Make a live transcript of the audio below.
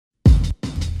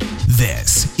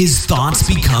This is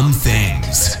Thoughts Become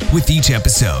Things. With each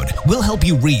episode, we'll help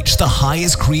you reach the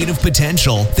highest creative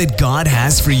potential that God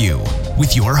has for you.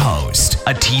 With your host,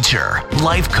 a teacher,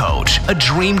 life coach, a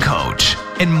dream coach,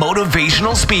 and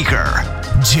motivational speaker,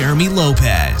 Jeremy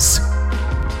Lopez.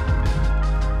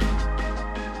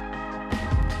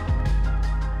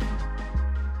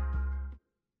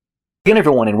 Again,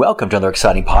 everyone, and welcome to another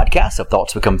exciting podcast of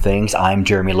Thoughts Become Things. I'm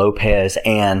Jeremy Lopez,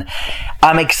 and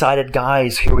I'm excited,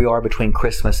 guys. Here we are between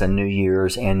Christmas and New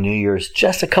Year's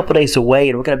just a couple days away,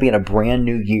 and we're going to be in a brand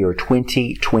new year,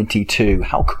 2022.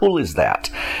 How cool is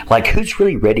that? Like, who's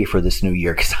really ready for this new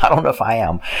year? Because I don't know if I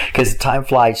am, because time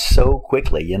flies so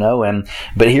quickly, you know.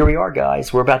 But here we are,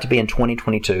 guys. We're about to be in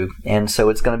 2022, and so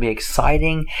it's going to be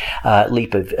exciting.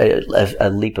 Leap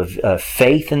of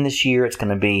faith in this year. It's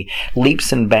going to be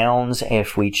leaps and bounds.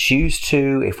 If we choose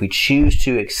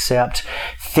to accept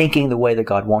thinking the way that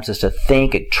God wants us to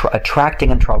think, attracting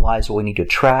into our lives what we need to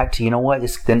attract, you know what?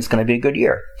 Then it's going to be a good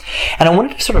year. And I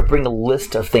wanted to sort of bring a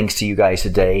list of things to you guys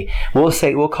today.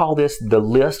 We'll call this the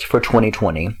list for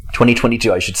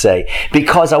 2022, I should say,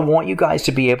 because I want you guys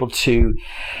to be able to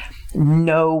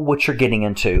know what you're getting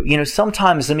into. You know,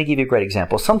 sometimes, let me give you a great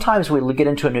example. Sometimes we get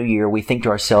into a new year, we think to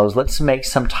ourselves, let's make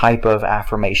some type of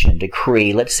affirmation,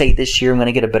 decree. Let's say this year I'm going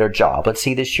to get a better job. Let's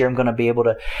say this year I'm going to be able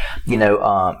to,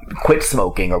 quit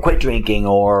smoking or quit drinking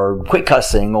or quit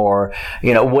cussing or,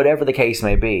 whatever the case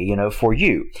may be, for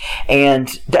you. And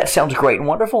that sounds great and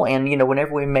wonderful. And,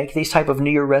 whenever we make these type of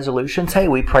New Year resolutions, hey,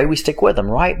 we pray we stick with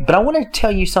them, right? But I want to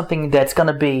tell you something that's going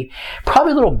to be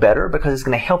probably a little better because it's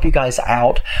going to help you guys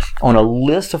out on a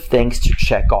list of things to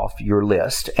check off your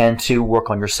list and to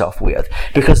work on yourself with.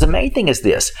 Because the main thing is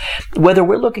this: whether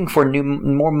we're looking for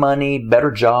more money, better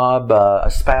job, a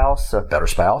better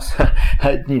spouse,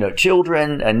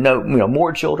 children, and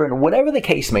more children, whatever the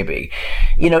case may be,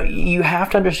 you have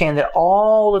to understand that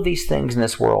all of these things in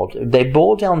this world, they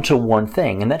boil down to one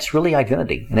thing, and that's really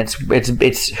identity. And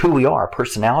it's who we are,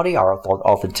 personality, our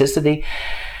authenticity,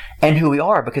 and who we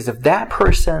are. Because if that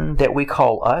person that we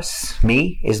call us,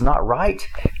 me, is not right,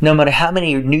 no matter how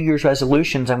many New Year's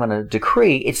resolutions I'm going to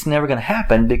decree, it's never going to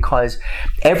happen, because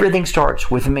everything starts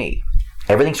with me.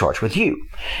 Everything starts with you.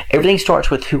 Everything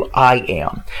starts with who I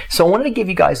am. So I wanted to give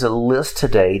you guys a list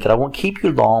today that I won't keep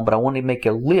you long, but I want to make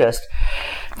a list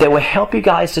that will help you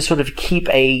guys to sort of keep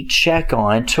a check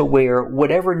on, to where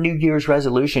whatever New Year's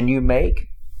resolution you make,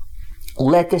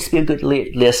 let this be a good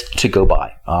list to go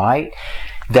by. All right?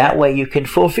 That way you can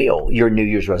fulfill your New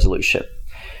Year's resolution.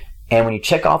 And when you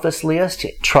check off this list,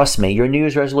 trust me, your New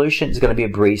Year's resolution is going to be a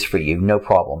breeze for you, no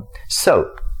problem.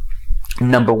 So,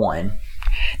 number one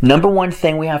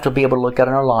thing we have to be able to look at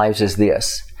in our lives is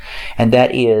this, and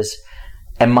that is,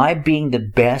 am I being the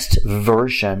best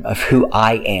version of who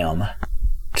I am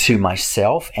to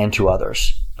myself and to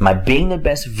others? Am I being the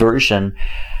best version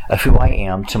of who I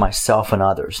am to myself and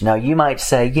others? Now, you might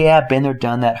say, yeah, I've been there,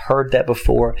 done that, heard that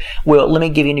before. Well, let me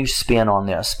give you a new spin on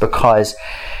this, because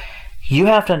you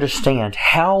have to understand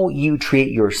how you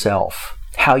treat yourself,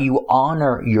 how you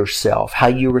honor yourself, how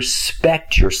you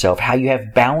respect yourself, how you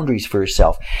have boundaries for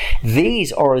yourself.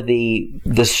 These are the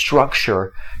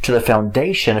structure to the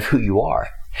foundation of who you are.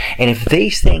 And if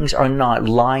these things are not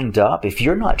lined up, if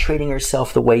you're not treating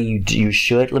yourself the way you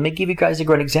should, let me give you guys a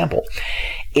great example.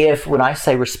 When I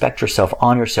say respect yourself,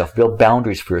 honor yourself, build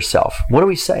boundaries for yourself, what are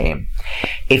we saying?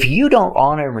 If you don't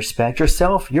honor and respect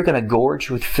yourself, you're going to gorge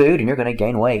with food and you're going to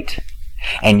gain weight.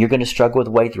 And you're going to struggle with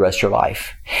weight the rest of your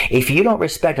life. If you don't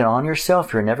respect and honor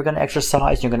yourself, you're never going to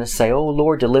exercise. You're going to say, oh,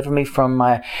 Lord, deliver me from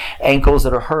my ankles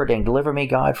that are hurting. Deliver me,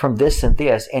 God, from this and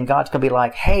this. And God's going to be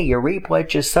like, hey, you reap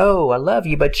what you sow. I love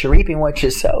you, but you're reaping what you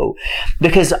sow.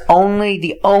 Because the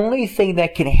only thing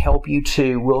that can help you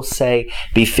to, we'll say,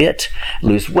 be fit,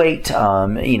 lose weight,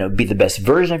 be the best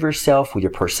version of yourself with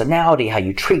your personality, how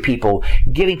you treat people,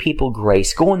 giving people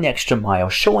grace, going the extra mile,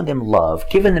 showing them love,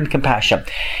 giving them compassion,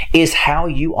 is how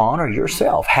you honor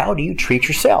yourself. How do you treat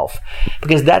yourself?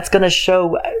 Because that's going to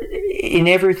show in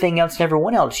everything else and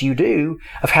everyone else you do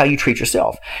of how you treat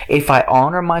yourself. If I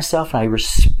honor myself and I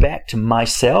respect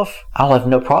myself, I'll have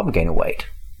no problem gaining weight.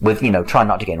 With, trying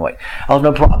not to gain weight. I'll have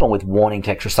no problem with wanting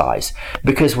to exercise.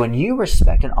 Because when you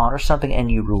respect and honor something and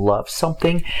you love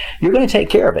something, you're going to take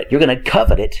care of it. You're going to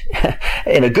covet it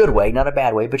in a good way, not a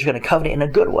bad way, but you're going to covet it in a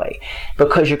good way.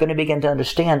 Because you're going to begin to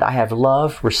understand, I have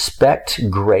love, respect,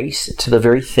 grace to the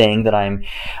very thing that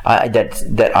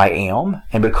that I am.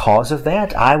 And because of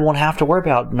that, I won't have to worry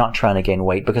about not trying to gain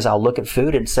weight, because I'll look at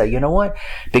food and say, you know what?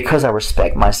 Because I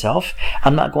respect myself,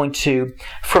 I'm not going to,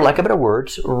 for lack of better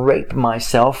words, rape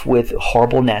myself myself with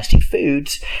horrible, nasty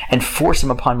foods and force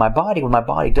them upon my body when my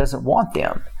body doesn't want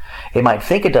them. It might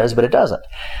think it does, but it doesn't.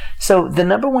 So the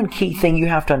number one key thing you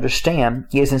have to understand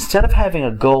is, instead of having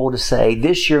a goal to say,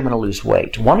 this year I'm going to lose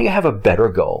weight, why don't you have a better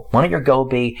goal? Why don't your goal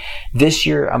be, this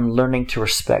year I'm learning to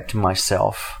respect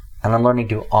myself, and I'm learning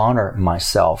to honor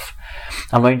myself.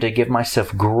 I'm learning to give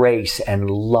myself grace and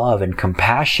love and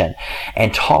compassion,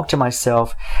 and talk to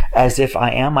myself as if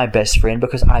I am my best friend,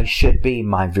 because I should be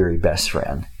my very best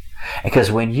friend.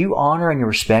 Because when you honor and you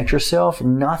respect yourself,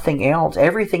 nothing else,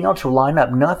 everything else will line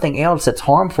up. Nothing else that's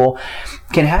harmful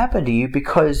can happen to you,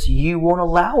 because you won't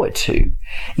allow it to.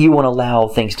 You won't allow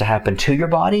things to happen to your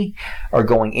body or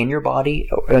going in your body,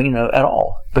 at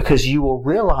all. Because you will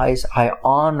realize, I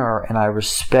honor and I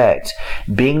respect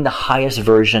being the highest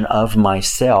version of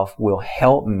myself will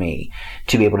help me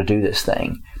to be able to do this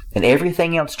thing. And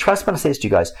everything else, trust me when I say this to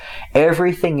you guys,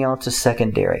 everything else is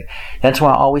secondary. That's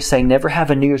why I always say, never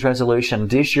have a New Year's resolution.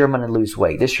 This year I'm going to lose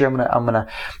weight. This year I'm going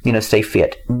to stay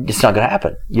fit. It's not going to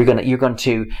happen. You're going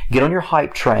to get on your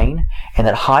hype train, and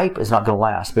that hype is not going to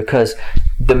last, because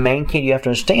the main key you have to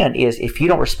understand is, if you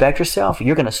don't respect yourself,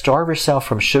 you're going to starve yourself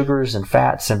from sugars and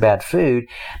fats and bad food.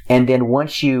 And then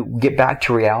once you get back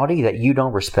to reality that you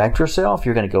don't respect yourself,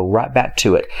 you're going to go right back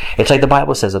to it. It's like the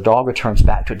Bible says, a dog returns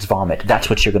back to its vomit. That's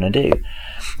what you're going to do.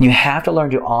 You have to learn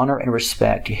to honor and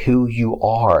respect who you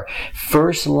are.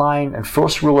 First line and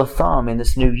first rule of thumb in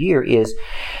this new year is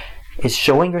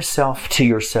showing yourself to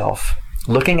yourself.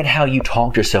 Looking at how you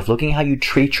talk to yourself, looking at how you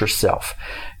treat yourself,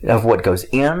 of what goes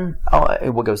in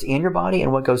your body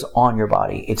and what goes on your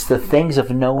body. It's the things of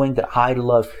knowing that I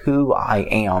love who I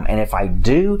am. And if I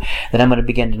do, then I'm going to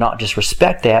begin to not just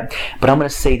respect that, but I'm going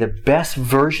to see the best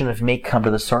version of me come to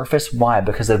the surface. Why?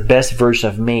 Because the best version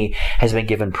of me has been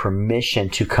given permission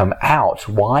to come out.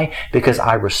 Why? Because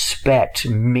I respect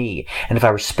me. And if I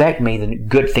respect me, then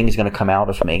good things are going to come out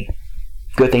of me.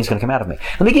 Good things are going to come out of me.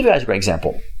 Let me give you guys a great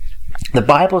example. The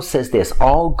Bible says this: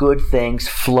 all good things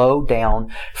flow down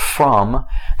from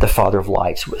the Father of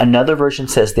lights. Another version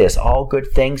says this: all good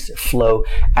things flow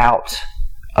out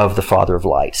of the Father of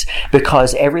lights.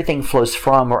 Because everything flows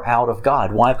from or out of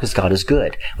God. Why? Because God is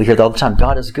good. We hear that all the time.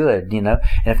 God is good, And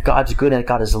if God's good and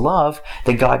God is love,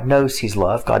 then God knows He's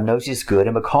love. God knows He's good.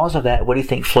 And because of that, what do you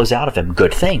think flows out of Him?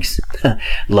 Good things.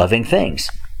 Loving things.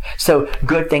 So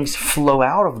good things flow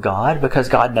out of God because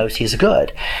God knows He's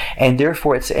good. And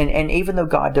therefore and even though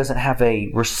God doesn't have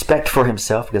a respect for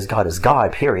Himself, because God is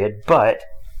God, period, but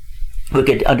we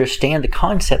could understand the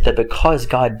concept that because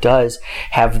God does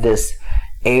have this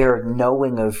air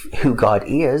knowing of who God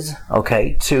is,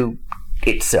 to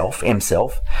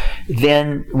Himself,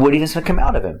 then what is going to come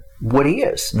out of Him? What He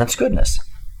is, and that's goodness.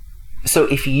 So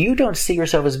if you don't see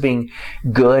yourself as being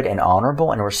good and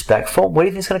honorable and respectful, what do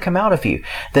you think is going to come out of you?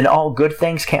 Then all good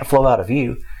things can't flow out of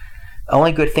you.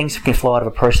 Only good things can flow out of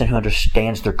a person who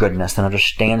understands their goodness and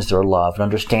understands their love and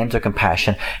understands their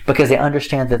compassion, because they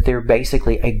understand that they're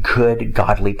basically a good,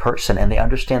 godly person, and they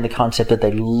understand the concept that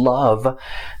they love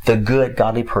the good,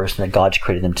 godly person that God's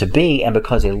created them to be, and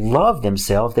because they love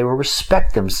themselves, they will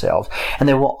respect themselves, and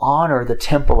they will honor the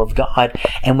temple of God.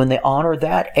 And when they honor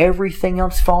that, everything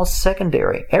else falls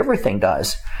secondary. Everything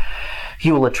does.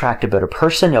 You will attract a better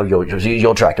person.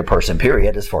 You'll attract a person,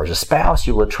 period. As far as a spouse,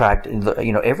 you will attract,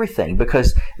 everything,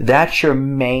 because that's your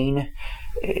main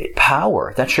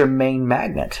power. That's your main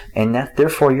magnet, and that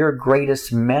therefore your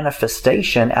greatest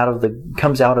manifestation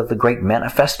comes out of the great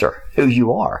manifester, who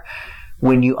you are.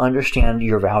 When you understand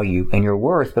your value and your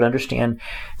worth, but understand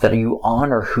that you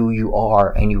honor who you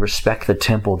are and you respect the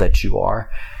temple that you are,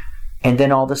 and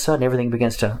then all of a sudden everything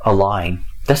begins to align.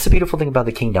 That's the beautiful thing about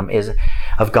the kingdom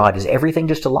of God is everything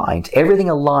just aligns. Everything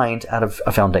aligns out of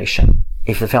a foundation.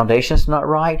 If the foundation is not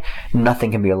right,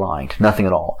 nothing can be aligned. Nothing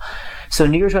at all. So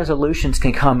New Year's resolutions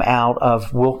can come out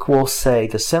of, we'll say,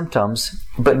 the symptoms,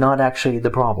 but not actually the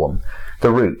problem,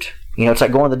 the root. It's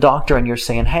like going to the doctor and you're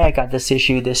saying, hey, I got this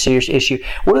issue.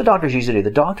 What do the doctors usually do?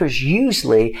 The doctors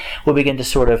usually will begin to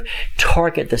sort of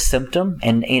target the symptom,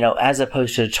 and, as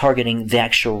opposed to targeting the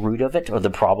actual root of it or the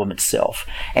problem itself.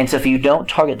 And so if you don't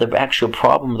target the actual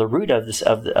problem, the root of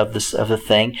the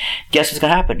thing, guess what's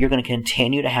going to happen? You're going to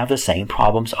continue to have the same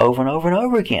problems over and over and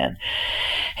over again.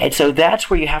 And so that's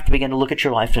where you have to begin to look at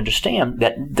your life to understand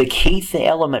that the key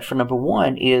element for number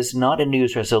one is not a New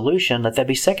Year's resolution. Let that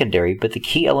be secondary. But the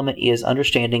key element is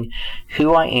understanding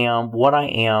who I am, what I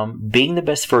am, being the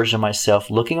best version of myself,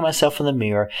 looking at myself in the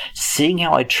mirror, seeing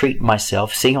how I treat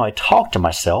myself, seeing how I talk to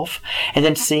myself, and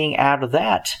then seeing out of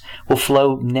that will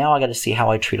flow, now I got to see how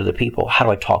I treat other people. How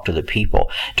do I talk to the people?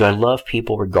 Do I love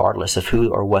people regardless of who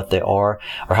or what they are,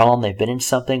 or how long they've been in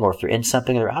something, or if they're in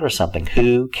something or they're out of something?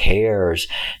 Who cares?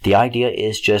 The idea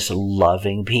is just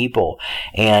loving people.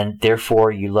 And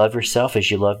therefore, you love yourself as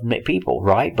you love people,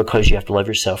 right? Because you have to love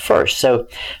yourself first. So,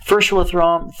 first rule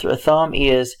of thumb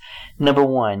is, number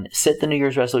one, set the New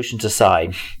Year's resolutions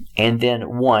aside. And then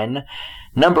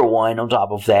number one on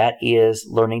top of that is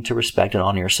learning to respect and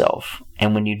honor yourself.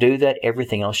 And when you do that,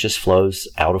 everything else just flows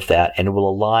out of that, and it will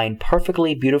align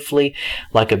perfectly, beautifully,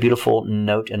 like a beautiful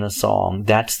note in a song.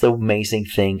 That's the amazing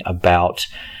thing about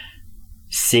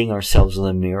seeing ourselves in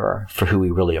the mirror for who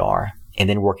we really are, and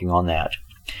then working on that.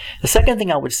 The second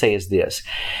thing I would say is this,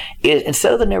 is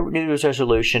instead of the New Year's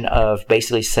resolution of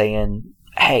basically saying,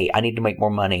 hey, I need to make more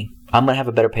money, I'm going to have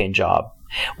a better paying job.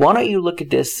 Why don't you look at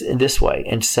this in this way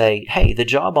and say, hey, the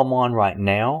job I'm on right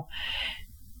now,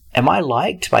 am I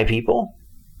liked by people?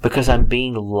 Because I'm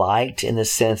being liked in the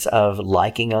sense of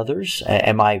liking others?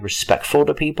 Am I respectful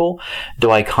to people? Do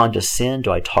I condescend?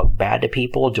 Do I talk bad to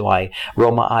people? Do I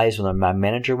roll my eyes when my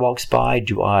manager walks by?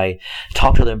 Do I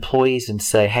talk to the employees and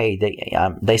say, hey,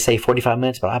 they say 45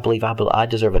 minutes, but I believe I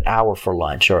deserve an hour for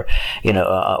lunch? Or,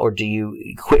 or do you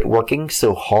quit working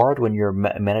so hard when your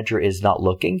manager is not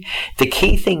looking? The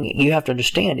key thing you have to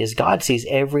understand is God sees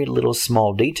every little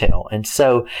small detail. And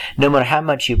so no matter how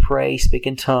much you pray, speak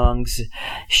in tongues,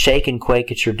 shake and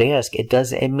quake at your desk,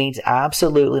 it means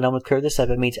absolutely, and I'm going to clear this up,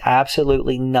 it means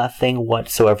absolutely nothing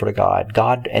whatsoever to God.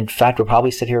 God, in fact, will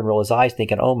probably sit here and roll his eyes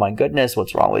thinking, oh my goodness,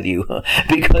 what's wrong with you?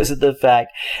 Because of the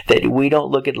fact that we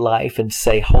don't look at life and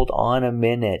say, hold on a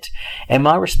minute. Am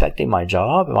I respecting my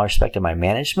job? Am I respecting my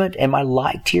management? Am I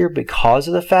liked here because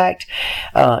of the fact,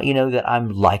 that I'm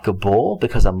likable,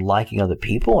 because I'm liking other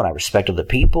people and I respect other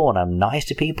people and I'm nice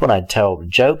to people and I tell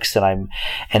jokes and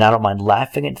I don't mind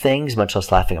laughing at things, much less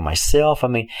laughing at myself. I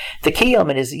mean, the key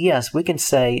element is, yes, we can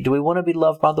say, do we want to be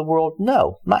loved by the world?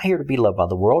 No, I'm not here to be loved by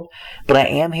the world, but I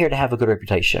am here to have a good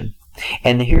reputation.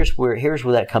 And here's where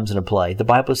that comes into play. The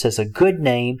Bible says a good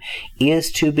name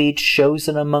is to be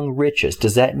chosen among riches.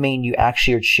 Does that mean you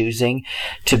actually are choosing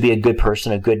to be a good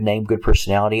person, a good name, good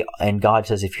personality? And God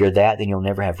says if you're that, then you'll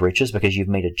never have riches because you've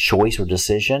made a choice or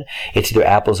decision. It's either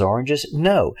apples or oranges.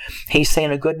 No. He's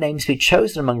saying a good name is to be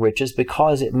chosen among riches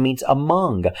because it means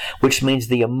among, which means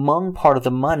the among part of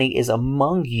the money is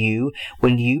among you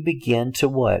when you begin to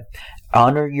what?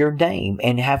 Honor your name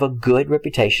and have a good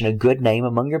reputation, a good name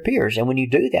among your peers. And when you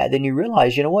do that, then you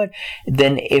realize, you know what?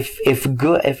 Then if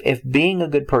being a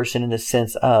good person in the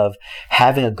sense of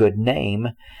having a good name,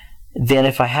 then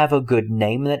if I have a good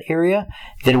name in that area,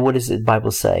 then what does the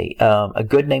Bible say? A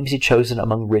good name is chosen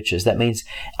among riches. That means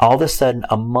all of a sudden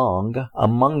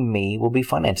among me will be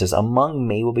finances. Among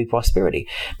me will be prosperity.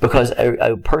 Because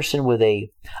a person with a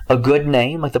good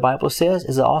name, like the Bible says,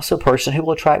 is also a person who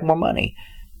will attract more money.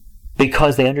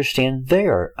 Because they understand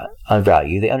their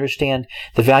value. They understand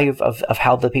the value of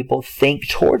how the people think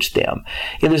towards them.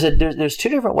 There's two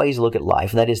different ways to look at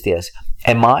life, and that is this.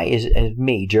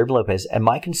 Me, Jeremy Lopez, am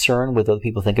I concerned with what other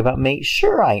people think about me?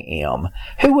 Sure I am.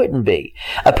 Who wouldn't be?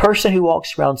 A person who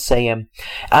walks around saying,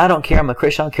 I don't care, I'm a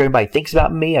Christian, I don't care what anybody thinks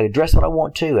about me, I can dress what I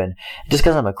want to, and just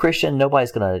because I'm a Christian,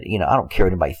 nobody's going to, I don't care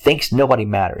what anybody thinks, nobody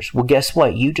matters. Well, guess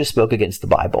what? You just spoke against the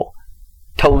Bible.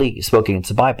 Totally spoken against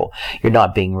the Bible. You're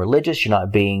not being religious. You're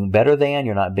not being better than.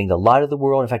 You're not being the light of the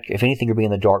world. In fact, if anything, you're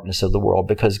being the darkness of the world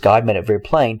because God made it very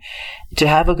plain. To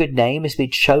have a good name is to be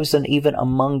chosen even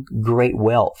among great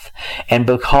wealth. And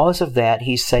because of that,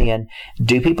 he's saying,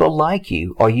 do people like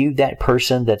you? Are you that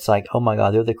person that's like, oh my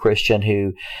God, they're the Christian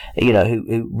who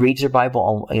reads their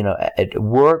Bible at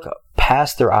work,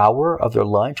 past their hour of their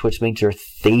lunch, which means they're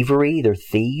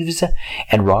thieves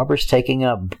and robbers taking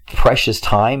up precious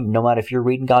time. No matter if you're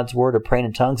reading God's word or praying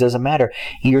in tongues, doesn't matter.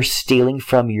 You're stealing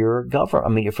from your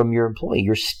from your employee.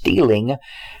 You're stealing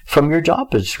from your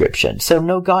job description. So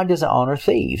no, God doesn't honor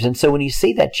thieves. And so when you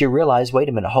see that, you realize, wait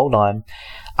a minute, hold on.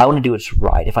 I want to do what's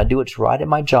right. If I do what's right at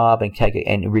my job and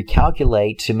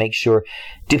recalculate to make sure,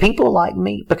 do people like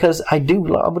me? Because I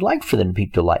would like for them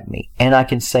to like me. And I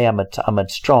can say I'm a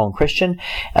strong Christian,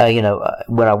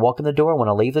 when I walk in the door, when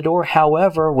I leave the door.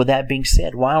 However, with that being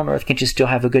said, why on earth can't you still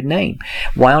have a good name?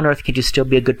 Why on earth can't you still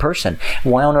be a good person?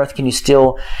 Why on earth can you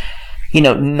still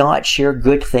not share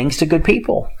good things to good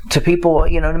people,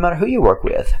 no matter who you work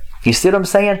with? You see what I'm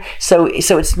saying? So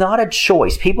it's not a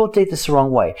choice. People take this the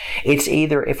wrong way. It's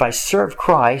either if I serve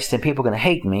Christ, then people are going to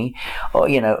hate me. Or,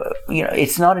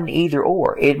 it's not an either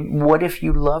or. What if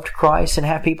you loved Christ and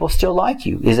have people still like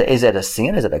you? Is that a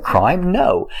sin? Is it a crime?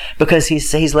 No, because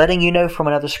he's letting you know from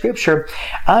another scripture.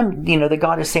 That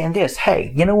God is saying this.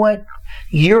 Hey, you know what?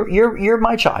 You're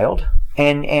my child,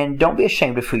 and don't be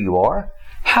ashamed of who you are.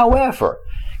 However,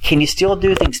 can you still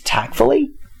do things tactfully,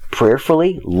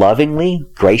 prayerfully, lovingly,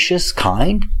 gracious,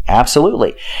 kind?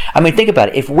 Absolutely. I mean, think about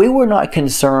it. If we were not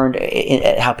concerned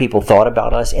at how people thought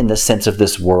about us in the sense of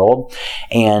this world,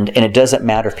 and it doesn't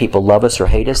matter if people love us or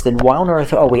hate us, then why on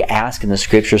earth are we asking the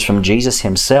scriptures from Jesus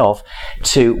himself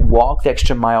to walk the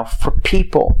extra mile for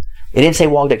people? It didn't say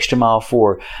walk the extra mile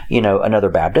for, another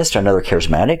Baptist or another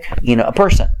charismatic, a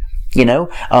person.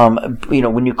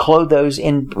 When you clothe those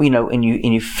and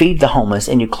you feed the homeless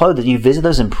and you clothe them, you visit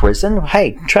those in prison.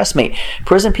 Hey, trust me,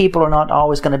 prison people are not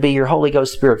always going to be your Holy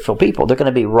Ghost Spirit-filled people. They're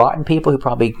going to be rotten people who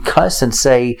probably cuss and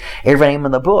say every name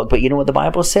in the book. But you know what the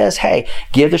Bible says? Hey,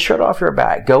 give the shirt off your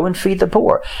back. Go and feed the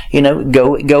poor.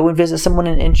 Go and visit someone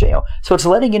in jail. So it's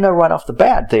letting you know right off the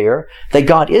bat there that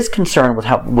God is concerned with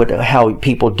how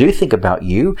people do think about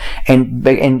you, and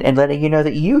letting you know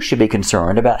that you should be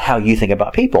concerned about how you think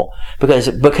about people.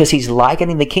 Because he's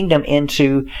likening the kingdom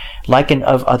into liken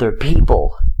of other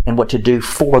people and what to do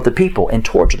for the people and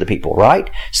towards the people,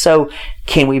 right? So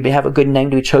can we have a good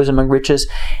name to be chosen among riches?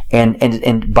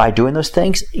 And by doing those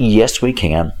things, yes, we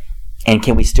can. And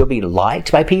can we still be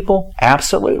liked by people?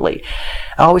 Absolutely.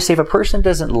 I always say if a person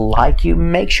doesn't like you,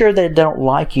 make sure they don't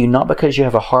like you not because you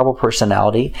have a horrible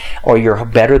personality or you're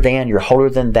better than, you're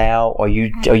holier than thou, or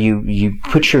you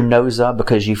put your nose up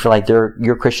because you feel like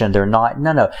you're Christian and they're not.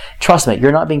 No. Trust me,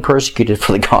 you're not being persecuted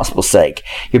for the gospel's sake.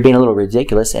 You're being a little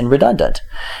ridiculous and redundant.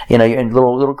 You're a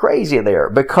little crazy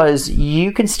there, because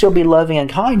you can still be loving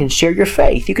and kind and share your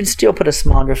faith. You can still put a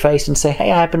smile on your face and say,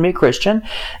 hey, I happen to be a Christian,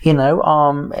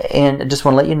 and I just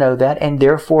want to let you know that. And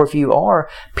therefore, if you are,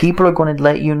 people are going to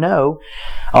let you know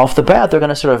off the bat. They're going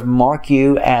to sort of mark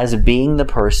you as being the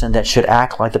person that should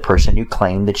act like the person you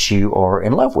claim that you are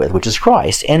in love with, which is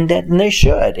Christ. And they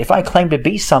should. If I claim to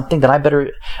be something, then I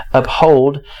better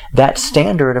uphold that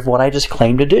standard of what I just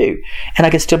claim to do. And I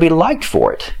can still be liked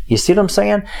for it. You see what I'm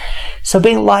saying? So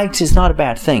being liked is not a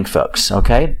bad thing, folks.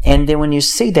 Okay? And then when you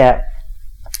see that,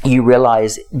 you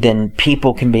realize then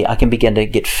I can begin to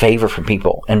get favor from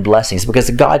people and blessings,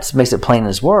 because God makes it plain in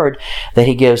His Word that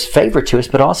He gives favor to us,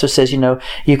 but also says,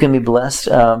 you can be blessed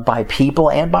by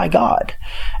people and by God.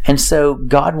 And so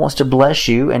God wants to bless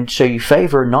you and show you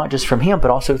favor, not just from Him, but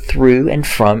also through and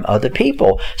from other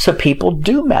people. So people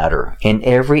do matter in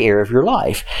every area of your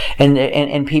life.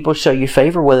 And people show you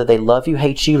favor, whether they love you,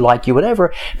 hate you, like you,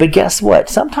 whatever. But guess what?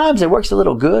 Sometimes it works a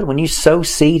little good when you sow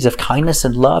seeds of kindness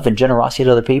and love and generosity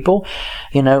to other people,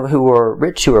 who are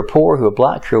rich, who are poor, who are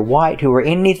black, who are white, who are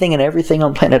anything and everything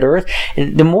on planet Earth.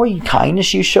 The more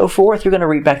kindness you show forth, you're going to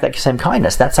reap back that same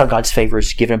kindness. That's how God's favor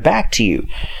is given back to you.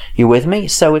 You with me?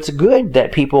 So it's good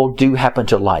that people do happen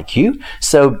to like you.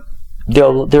 So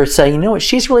they're saying, what,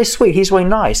 she's really sweet, he's really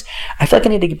nice. I feel like I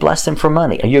need to bless them for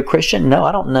money. Are you a Christian? No,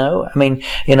 I don't know. I mean,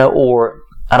 or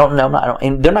I don't know.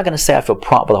 And they're not going to say I feel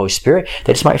prompted by the Holy Spirit.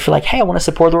 They just might feel like, hey, I want to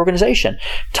support the organization.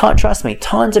 Trust me,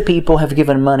 tons of people have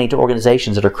given money to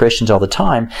organizations that are Christians all the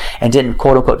time and didn't,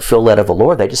 quote unquote, feel led of the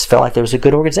Lord. They just felt like there was a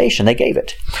good organization. They gave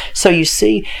it. So you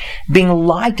see, being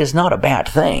liked is not a bad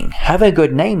thing. Having a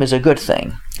good name is a good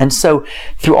thing. And so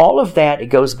through all of that, it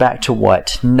goes back to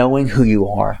what? Knowing who you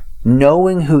are.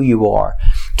 Knowing who you are,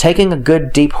 taking a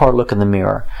good deep hard look in the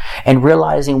mirror and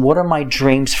realizing, what are my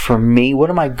dreams for me? What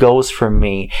are my goals for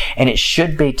me? And it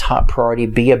should be top priority.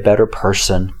 Be a better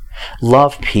person.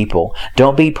 Love people.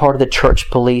 Don't be part of the church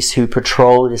police who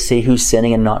patrol to see who's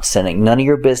sinning and not sinning. None of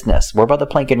your business. Worry about the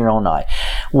plank in your own eye.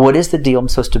 What is the deal I'm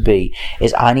supposed to be?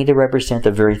 Is I need to represent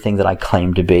the very thing that I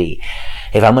claim to be.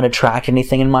 If I'm going to attract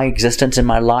anything in my existence, in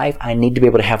my life, I need to be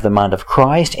able to have the mind of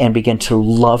Christ and begin to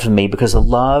love me, because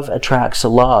love attracts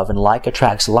love and like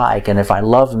attracts like. And if I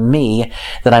love me,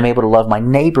 then I'm able to love my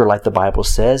neighbor like the Bible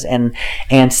says. And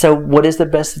so what is the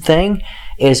best thing?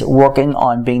 Is working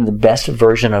on being the best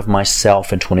version of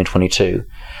myself in 2022.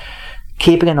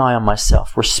 Keeping an eye on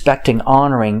myself, respecting,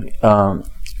 honoring,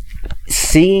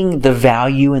 seeing the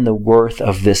value and the worth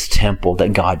of this temple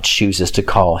that God chooses to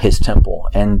call His temple.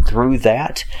 And through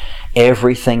that,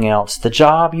 everything else, the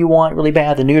job you want really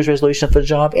bad, the New Year's resolution for the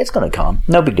job, it's going to come.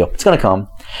 No big deal. It's going to come.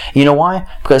 You know why?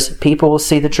 Because people will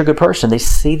see that you're a good person. They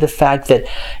see the fact that,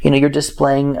 you're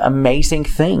displaying amazing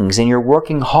things and you're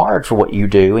working hard for what you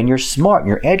do, and you're smart and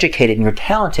you're educated and you're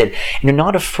talented and you're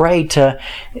not afraid to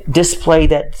display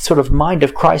that sort of mind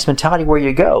of Christ mentality where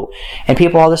you go. And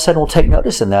people all of a sudden will take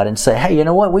notice in that and say, hey, you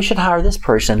know what? We should hire this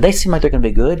person. They seem like they're going to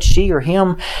be good. She or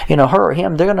him, her or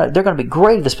him, they're going to be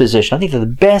great at this position. I think they're the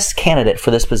best candidate for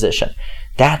this position.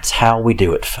 That's how we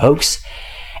do it, folks.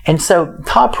 And so,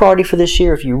 top priority for this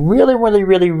year, if you really, really,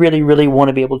 really, really, really want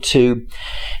to be able to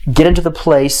get into the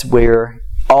place where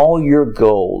all your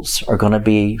goals are going to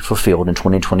be fulfilled in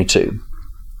 2022,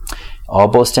 all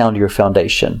boils down to your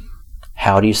foundation.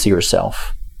 How do you see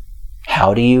yourself?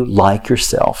 How do you like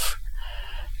yourself?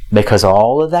 Because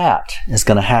all of that is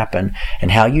going to happen,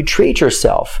 and how you treat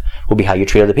yourself will be how you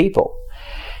treat other people.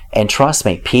 And trust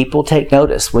me, people take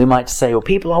notice. We might say, well,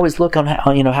 people always look on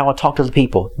how I talk to the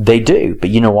people. They do.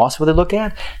 But also what they look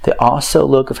at? They also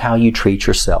look at how you treat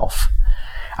yourself.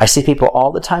 I see people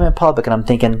all the time in public, and I'm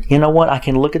thinking, you know what? I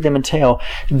can look at them and tell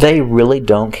they really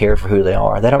don't care for who they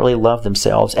are. They don't really love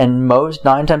themselves. And 9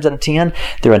 times out of 10,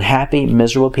 they're unhappy,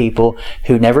 miserable people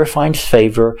who never find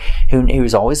favor,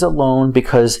 who's always alone.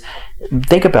 Because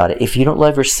think about it. If you don't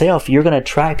love yourself, you're going to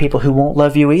attract people who won't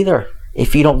love you either.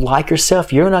 If you don't like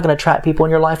yourself, you're not going to attract people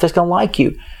in your life that's going to like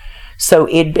you. So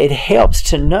it helps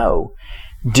to know,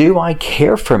 do I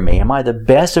care for me? Am I the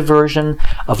best version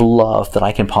of love that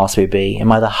I can possibly be?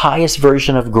 Am I the highest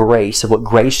version of grace, of what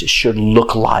grace should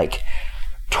look like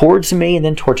towards me and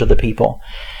then towards other people?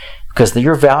 Because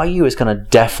your value is going to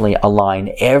definitely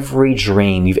align every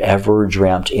dream you've ever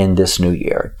dreamt in this new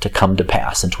year to come to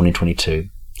pass in 2022.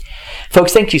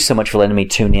 Folks, thank you so much for letting me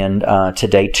tune in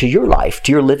today to your life,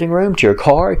 to your living room, to your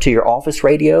car, to your office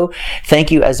radio.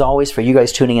 Thank you, as always, for you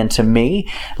guys tuning in to me,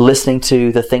 listening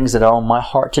to the things that are on my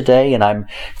heart today. And I'm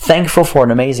thankful for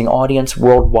an amazing audience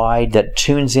worldwide that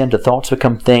tunes in to Thoughts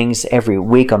Become Things every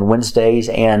week on Wednesdays.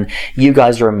 And you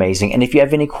guys are amazing. And if you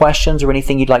have any questions or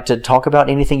anything you'd like to talk about,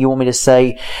 anything you want me to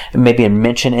say, maybe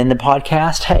mention in the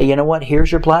podcast, hey, you know what?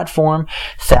 Here's your platform.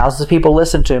 Thousands of people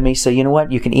listen to me. So you know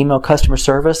what? You can email customer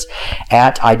service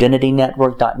at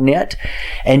identitynetwork.net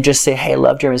and just say, hey, I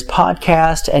love Jeremy's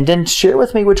podcast, and then share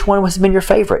with me which one has been your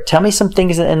favorite. Tell me some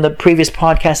things in the previous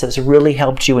podcast that's really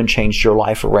helped you and changed your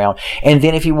life around. And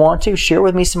then if you want to, share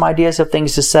with me some ideas of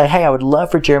things to say, hey, I would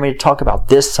love for Jeremy to talk about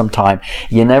this sometime.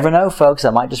 You never know, folks.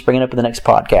 I might just bring it up in the next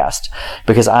podcast,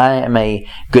 because I am a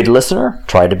good listener,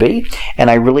 try to be, and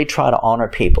I really try to honor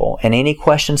people. And any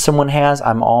questions someone has,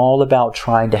 I'm all about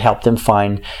trying to help them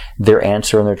find their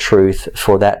answer and their truth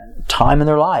for that time in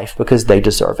their life, because they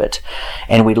deserve it.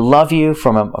 And we love you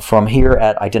from here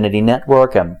at Identity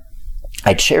Network.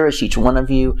 I cherish each one of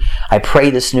you. I pray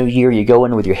this new year you go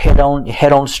in with your head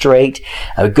on straight,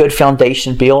 a good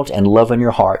foundation built, and love in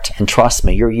your heart. And trust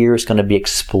me, your year is going to be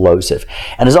explosive.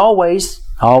 And as always,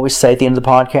 I always say at the end of the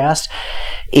podcast,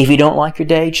 if you don't like your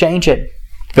day, change it.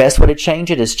 The best way to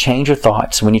change it is change your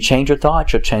thoughts. When you change your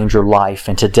thoughts, you'll change your life,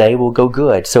 and today will go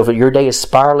good. So if your day is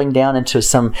spiraling down into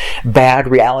some bad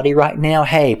reality right now,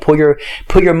 hey, pull your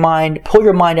mind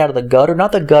out of the gutter,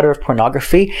 not the gutter of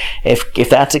pornography. If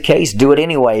that's the case, do it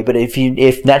anyway. But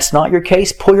if that's not your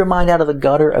case, pull your mind out of the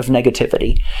gutter of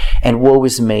negativity and woe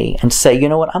is me, and say, you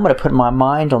know what, I'm going to put my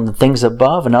mind on the things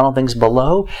above and not on things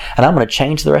below, and I'm going to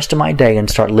change the rest of my day and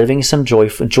start living some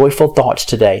joyful thoughts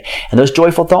today. And those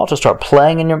joyful thoughts will start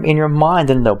playing in your mind,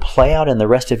 and they'll play out in the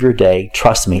rest of your day.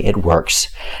 Trust me, it works.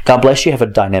 God bless you. Have a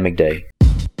dynamic day.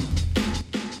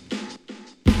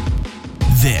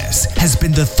 This has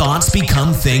been the Thoughts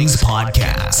Become Things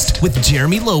podcast with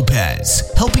Jeremy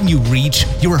Lopez, helping you reach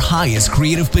your highest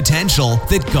creative potential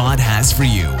that God has for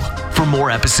you. For more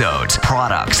episodes,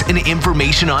 products, and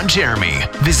information on Jeremy,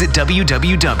 visit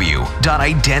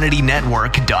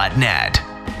www.identitynetwork.net.